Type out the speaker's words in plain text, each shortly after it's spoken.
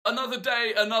Another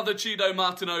day, another Chido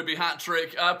Martinobi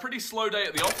hat-trick. Pretty slow day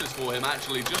at the office for him,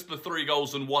 actually. Just the 3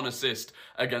 goals and 1 assist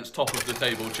against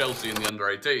top-of-the-table Chelsea in the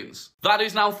under-18s. That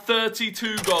is now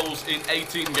 32 goals in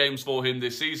 18 games for him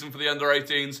this season for the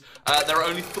under-18s. There are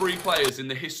only 3 players in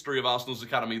the history of Arsenal's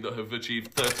academy that have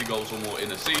achieved 30 goals or more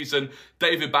in a season.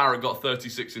 David Barrett got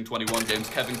 36 in 21 games.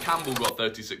 Kevin Campbell got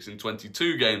 36 in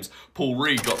 22 games. Paul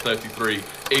Reed got 33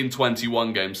 in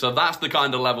 21 games. So that's the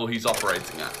kind of level he's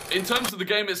operating at. In terms of the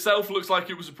game itself, looks like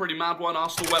it was a pretty mad one.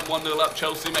 Arsenal went 1-0 up,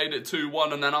 Chelsea made it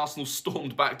 2-1, and then Arsenal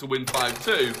stormed back to win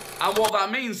 5-2. And what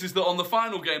that means is that on the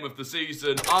final game of the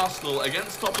season, Arsenal,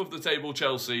 against top-of-the-table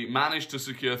Chelsea, managed to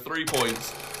secure 3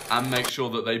 points and make sure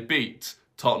that they beat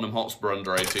Tottenham Hotspur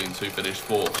under-18s, who finished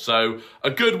 4th. So a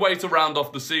good way to round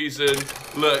off the season.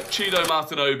 Look, Chido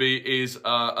Martinobi is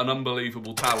an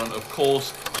unbelievable talent, of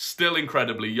course. Still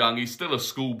incredibly young. He's still a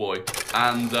schoolboy,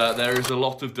 and there is a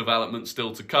lot of development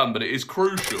still to come, but it is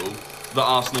crucial that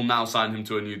Arsenal now sign him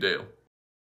to a new deal.